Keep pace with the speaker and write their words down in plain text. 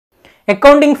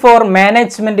Accounting four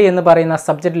management എന്ന് പറയുന്ന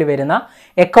സബ്ജക്റ്റിൽ വരുന്ന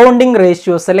അക്കൗണ്ടിംഗ്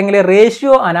റേഷ്യോസ് അല്ലെങ്കിൽ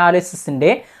റേഷ്യോ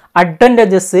അനാലിസിസിൻ്റെ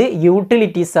അഡ്വാൻറ്റേജസ്,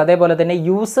 യൂട്ടിലിറ്റീസ്, അതേപോലെ തന്നെ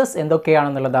യൂസസ്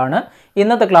എന്തൊക്കെയാണെന്നുള്ളതാണ്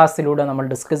ഇന്നത്തെ ക്ലാസ്സിലൂടെ നമ്മൾ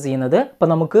ഡിസ്കസ് ചെയ്യുന്നത്. അപ്പോൾ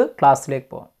നമുക്ക് ക്ലാസ്സിലേക്ക്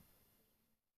പോകാം.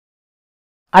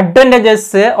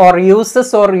 Advantages or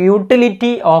uses or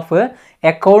utility of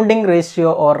accounting ratio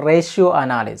or ratio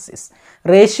analysis.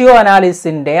 Ratio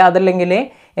അനാലിസിൻ്റെ അതല്ലെങ്കിൽ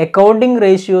അക്കൗണ്ടിംഗ്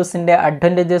റേഷ്യോസിൻ്റെ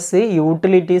അഡ്വാൻറ്റേജസ്,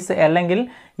 യൂട്ടിലിറ്റീസ് അല്ലെങ്കിൽ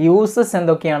യൂസസ്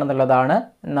എന്തൊക്കെയാണെന്നുള്ളതാണ്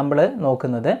നമ്മൾ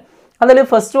നോക്കുന്നത്. അതിൽ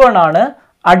ഫസ്റ്റ് വൺ ആണ്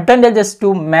അഡ്വാൻറ്റേജസ് ടു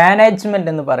മാനേജ്മെൻറ്റ്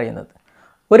എന്ന് പറയുന്നത്.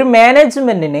 ഒരു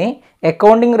മാനേജ്മെൻറ്റിന്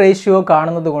അക്കൗണ്ടിംഗ് റേഷ്യോ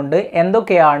കാണുന്നത് കൊണ്ട്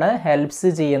എന്തൊക്കെയാണ് ഹെൽപ്സ്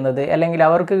ചെയ്യുന്നത്, അല്ലെങ്കിൽ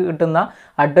അവർക്ക് കിട്ടുന്ന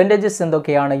അഡ്വാൻറ്റേജസ്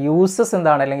എന്തൊക്കെയാണ്, യൂസസ്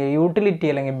എന്താണ്, അല്ലെങ്കിൽ യൂട്ടിലിറ്റി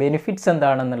അല്ലെങ്കിൽ ബെനിഫിറ്റ്സ്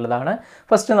എന്താണെന്നുള്ളതാണ്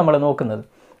ഫസ്റ്റ് നമ്മൾ നോക്കുന്നത്.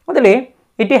 അതിൽ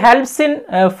it helps in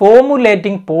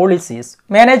formulating policies.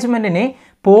 മാനേജ്മെൻറ്റിന്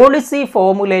policy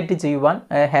formulate ചെയ്യുവാൻ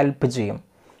ഹെൽപ്പ് ചെയ്യും.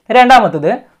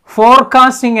 രണ്ടാമത്തത്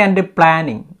ഫോർകാസ്റ്റിംഗ് ആൻഡ്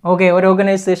പ്ലാനിങ്. ഓക്കെ, ഒരു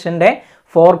ഓർഗനൈസേഷൻ്റെ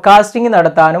ഫോർകാസ്റ്റിംഗ്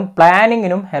നടത്താനും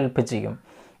പ്ലാനിങ്ങിനും ഹെൽപ്പ് ചെയ്യും.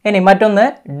 ഇനി മറ്റൊന്ന്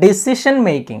ഡിസിഷൻ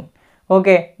മേക്കിംഗ്.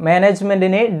 ഓക്കെ,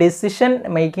 മാനേജ്മെൻറ്റിന് ഡിസിഷൻ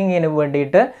മേക്കിങ്ങിന്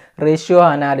വേണ്ടിയിട്ട് റേഷ്യോ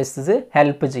അനാലിസിസ്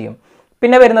ഹെൽപ്പ് ചെയ്യും.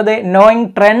 പിന്നെ വരുന്നത് നോയിങ്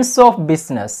ട്രെൻഡ്സ് ഓഫ്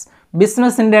ബിസിനസ്.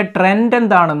 ബിസിനസ്സിൻ്റെ ട്രെൻഡ്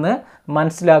എന്താണെന്ന്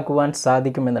മനസ്സിലാക്കുവാൻ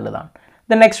സാധിക്കുമെന്നുള്ളതാണ്.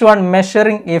 The next one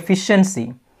measuring efficiency.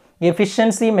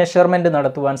 Efficiency measurement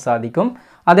നടത്തുവാൻ സാധിക്കും.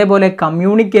 അതേപോലെ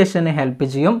കമ്മ്യൂണിക്കേഷന് ഹെൽപ്പ്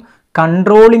ചെയ്യും,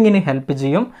 കൺട്രോളിങ്ങിന് ഹെൽപ്പ്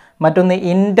ചെയ്യും. മറ്റൊന്ന്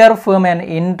ഇൻ്റർ firm and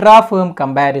intra firm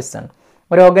comparison.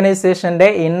 ഒരു ഓർഗനൈസേഷൻ്റെ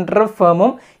ഇൻ്റർ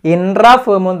ഫേമും ഇൻട്രാ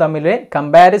ഫേമും തമ്മിൽ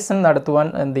കമ്പാരിസൺ നടത്തുവാൻ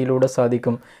എന്തിലൂടെ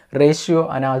സാധിക്കും? റേഷ്യോ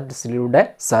അനാലിസിസിലൂടെ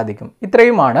സാധിക്കും.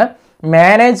 ഇത്രയുമാണ്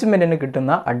മാനേജ്മെൻറ്റിന്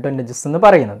കിട്ടുന്ന അഡ്വാൻറ്റേജസ് എന്ന്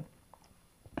പറയുന്നത്.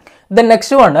 Then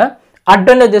next one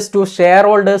advantages to share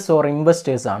holders or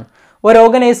investors ആണ്. ഒരു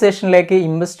ഓർഗനൈസേഷനിലേക്ക്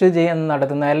ഇൻവെസ്റ്റ്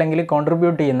നടത്തുന്ന അല്ലെങ്കിൽ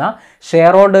കോൺട്രിബ്യൂട്ട് ചെയ്യുന്ന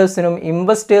ഷെയർ ഹോൾഡേഴ്സിനും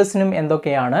ഇൻവെസ്റ്റേഴ്സിനും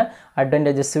എന്തൊക്കെയാണ്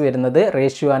അഡ്വാൻറ്റേജസ് വരുന്നത്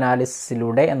റേഷ്യോ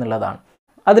അനാലിസിസിലൂടെ എന്നുള്ളതാണ്.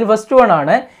 അതിൽ ഫസ്റ്റ് വൺ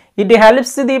ആണ് it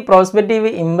helps the prospective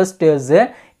investors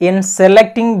in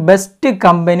selecting best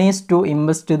companies to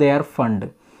invest there fund.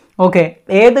 Okay,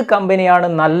 ഏത് കമ്പനിയാണ്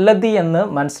നല്ലത് എന്ന്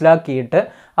മനസ്സിലാക്കിയിട്ട്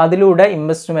അതിലൂടെ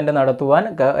ഇൻവെസ്റ്റ്മെൻറ്റ് നടത്തുവാൻ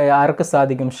ആർക്ക്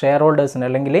സാധിക്കും? ഷെയർ ഹോൾഡേഴ്സിന്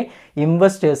അല്ലെങ്കിൽ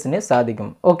ഇൻവെസ്റ്റേഴ്സിന് സാധിക്കും.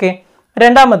 ഓക്കെ,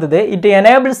 രണ്ടാമത്തത് it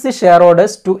enables the share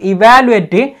holders to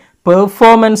evaluate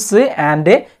performance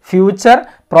and future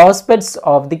prospects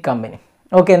of the company.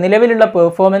 Okay, നിലവിലുള്ള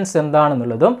പെർഫോമൻസ്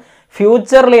എന്താണെന്നുള്ളതും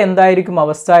ഫ്യൂച്ചറിൽ എന്തായിരിക്കും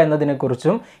അവസ്ഥ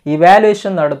എന്നതിനെക്കുറിച്ചും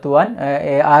ഇവാലുവേഷൻ നടത്തുവാൻ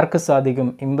ആർക്ക് സാധിക്കും?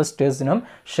 ഇൻവെസ്റ്റേഴ്സിനും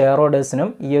ഷെയർ ഹോൾഡേഴ്സിനും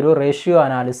ഈ ഒരു റേഷ്യോ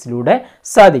അനാലിസിസിലൂടെ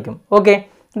സാധിക്കും. ഓക്കെ,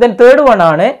 ദെൻ തേർഡ് വൺ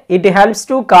ആണ് it helps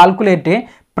to calculate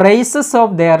prices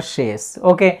of their shares.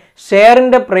 Okay,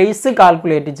 ഷെയറിൻ്റെ price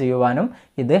calculate ചെയ്യുവാനും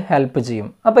ഇത് ഹെൽപ്പ് ചെയ്യും.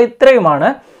 അപ്പോൾ ഇത്രയുമാണ്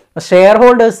ഷെയർ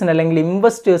ഹോൾഡേഴ്സിന് അല്ലെങ്കിൽ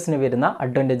ഇൻവെസ്റ്റേഴ്സിന് വരുന്ന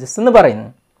അഡ്വാൻറ്റേജസ് എന്ന്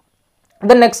പറയുന്നത്.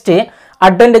 Then next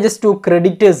advantages to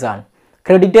creditors ആണ്.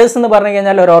 ക്രെഡിറ്റേഴ്സ് എന്ന് പറഞ്ഞു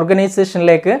കഴിഞ്ഞാൽ ഒരു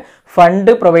ഓർഗനൈസേഷനിലേക്ക്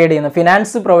ഫണ്ട് പ്രൊവൈഡ് ചെയ്യുന്ന,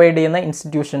 ഫിനാൻസ് പ്രൊവൈഡ് ചെയ്യുന്ന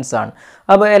ഇൻസ്റ്റിറ്റ്യൂഷൻസ് ആണ്,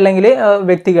 അപ്പോൾ അല്ലെങ്കിൽ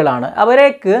വ്യക്തികളാണ്.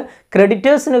 അവരേക്ക്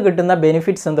ക്രെഡിറ്റേഴ്സിന് കിട്ടുന്ന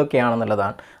benefits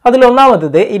എന്തൊക്കെയാണെന്നുള്ളതാണ്.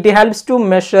 അതിലൊന്നാമത്തത് it helps to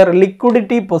measure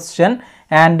liquidity position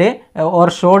and or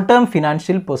short term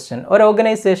financial position. ഒരു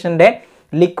ഓർഗനൈസേഷൻ്റെ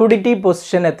ലിക്വിഡിറ്റി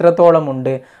പൊസിഷൻ എത്രത്തോളം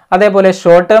ഉണ്ട്, അതേപോലെ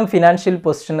ഷോർട്ട് ടേം ഫിനാൻഷ്യൽ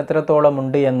പൊസിഷൻ എത്രത്തോളം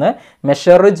ഉണ്ട് എന്ന്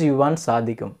മെഷർ ചെയ്യുവാൻ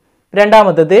സാധിക്കും.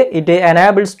 രണ്ടാമത്തത് it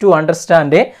enables to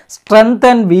understand strength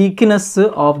and weakness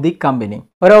of the company.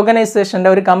 ഒരു ഓർഗനൈസേഷൻ്റെ,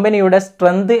 ഒരു കമ്പനിയുടെ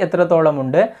സ്ട്രെങ്ത് എത്രത്തോളം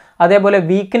ഉണ്ട്, അതേപോലെ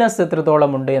വീക്ക്നെസ്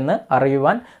എത്രത്തോളം ഉണ്ട് എന്ന്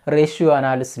അറിയുവാൻ റേഷ്യോ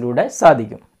അനാലിസിസിലൂടെ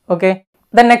സാധിക്കും. Okay,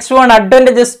 then next one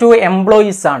advantages to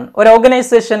employees ആണ്. ഒരു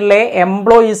ഓർഗനൈസേഷനിലെ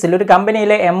എംപ്ലോയീസിൽ, ഒരു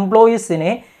കമ്പനിയിലെ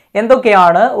എംപ്ലോയീസിന്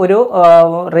എന്തൊക്കെയാണ് ഒരു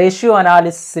റേഷ്യോ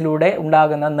അനാലിസിസിലൂടെ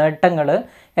ഉണ്ടാകുന്ന നേട്ടങ്ങൾ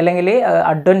അല്ലെങ്കിൽ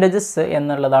അഡ്വാൻറ്റേജസ്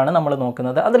എന്നുള്ളതാണ് നമ്മൾ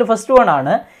നോക്കുന്നത്. അതിൽ ഫസ്റ്റ് വൺ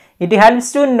ആണ് it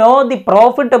helps to know the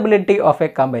profitability of A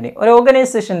company. ഒരു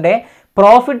ഓർഗനൈസേഷൻ്റെ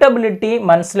പ്രോഫിറ്റബിലിറ്റി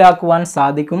മനസ്സിലാക്കുവാൻ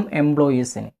സാധിക്കും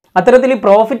എംപ്ലോയീസിന്. അത്തരത്തിൽ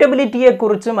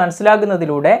പ്രോഫിറ്റബിലിറ്റിയെക്കുറിച്ച്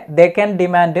മനസ്സിലാക്കുന്നതിലൂടെ they can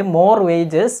demand more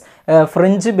wages,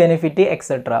 fringe benefit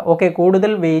etcetera. Okay,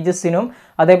 കൂടുതൽ വേജസിനും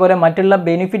അതേപോലെ മറ്റുള്ള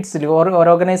ബെനിഫിറ്റ്സിൽ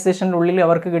ഓർഗനൈസേഷൻ്റെ ഉള്ളിൽ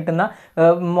അവർക്ക് കിട്ടുന്ന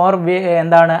മോർ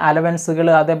അലവൻസുകൾ,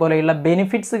 അതേപോലെയുള്ള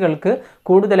ബെനിഫിറ്റ്സുകൾക്ക്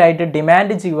കൂടുതലായിട്ട്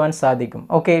ഡിമാൻഡ് ചെയ്യുവാൻ സാധിക്കും.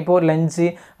 ഓക്കെ, ഇപ്പോൾ ലഞ്ച്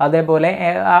അതേപോലെ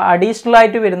അഡീഷണൽ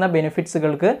ആയിട്ട് വരുന്ന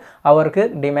ബെനിഫിറ്റ്സുകൾക്ക് അവർക്ക്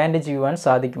ഡിമാൻഡ് ചെയ്യുവാൻ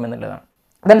സാധിക്കുമെന്നുള്ളതാണ്.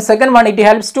 Then second one, it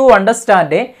helps to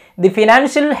understand the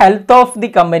financial health of the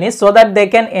company so that they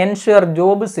can ensure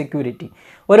job security.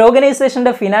 ഒരു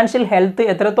ഓർഗനൈസേഷൻ്റെ ഫിനാൻഷ്യൽ ഹെൽത്ത്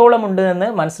എത്രത്തോളം ഉണ്ട് എന്ന്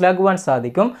മനസ്സിലാക്കുവാൻ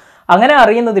സാധിക്കും. അങ്ങനെ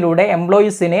അറിയുന്നതിലൂടെ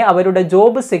എംപ്ലോയീസിനെ അവരുടെ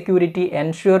ജോബ് സെക്യൂരിറ്റി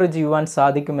എൻഷുർ ചെയ്യുവാൻ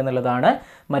സാധിക്കുമെന്നുള്ളതാണ്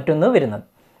മറ്റൊന്ന് വരുന്നത്.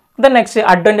 Then next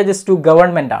advantages to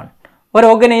government ആണ്. ഒരു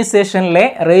ഓർഗനൈസേഷനിലെ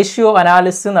റേഷ്യോ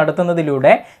അനാലിസിസ്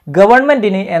നടത്തുന്നതിലൂടെ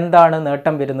ഗവൺമെൻറ്റിന് എന്താണ്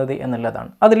നേട്ടം വരുന്നത് എന്നുള്ളതാണ്.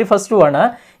 അതിൽ ഫസ്റ്റ് ആണ്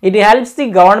it helps the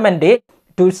government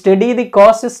to study the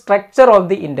cost structure of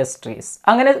the industries.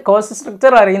 അങ്ങനെ cost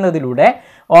structure അറിയുന്നതിലൂടെ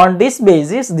on this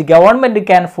basis the government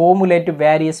can formulate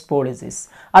various policies.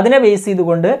 അതിനെ ബേസ്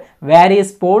ചെയ്തുകൊണ്ട്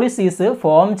വാരിയസ് പോളിസീസ്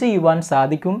ഫോം ചെയ്യുവാൻ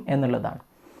സാധിക്കും എന്നുള്ളതാണ്.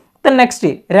 നെക്സ്റ്റ്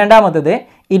രണ്ടാമത്തത്,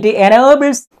 it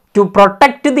enables to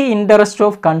protect the interest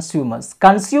of consumers.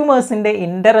 കൺസ്യൂമേഴ്സിൻ്റെ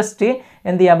interest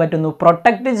എന്ത് ചെയ്യാൻ പറ്റുന്നു?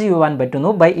 പ്രൊട്ടക്റ്റ് ചെയ്യുവാൻ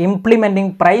പറ്റുന്നു by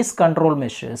implementing price control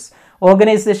measures.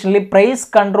 ഓർഗനൈസേഷനിൽ price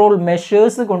control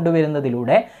measures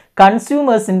കൊണ്ടുവരുന്നതിലൂടെ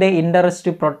കൺസ്യൂമേഴ്സിൻ്റെ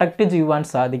interest protect ചെയ്യുവാൻ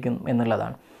സാധിക്കും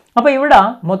എന്നുള്ളതാണ്. അപ്പോൾ ഇവിടെ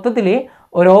മൊത്തത്തിൽ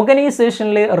ഒരു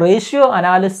ഓർഗനൈസേഷനിൽ റേഷ്യോ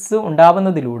അനാലിസിസ്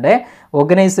ഉണ്ടാവുന്നതിലൂടെ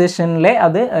ഓർഗനൈസേഷനിലെ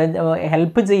അത്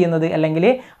ഹെൽപ്പ് ചെയ്യുന്നത് അല്ലെങ്കിൽ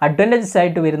അഡ്വാൻറ്റേജസ്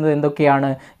ആയിട്ട് വരുന്നത് എന്തൊക്കെയാണ്?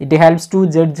 It helps to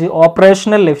judge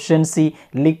operational efficiency,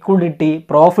 liquidity,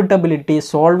 profitability,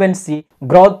 solvency,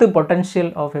 growth potential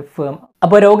of A firm.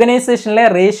 അപ്പോൾ ഒരു ഓർഗനൈസേഷനിലെ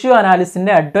റേഷ്യോ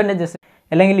അനാലിസിൻ്റെ അഡ്വാൻറ്റേജസ്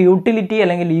അല്ലെങ്കിൽ യൂട്ടിലിറ്റി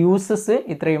അല്ലെങ്കിൽ യൂസസ്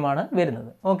ഇത്രയുമാണ്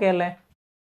വരുന്നത്. ഓക്കെ അല്ലേ?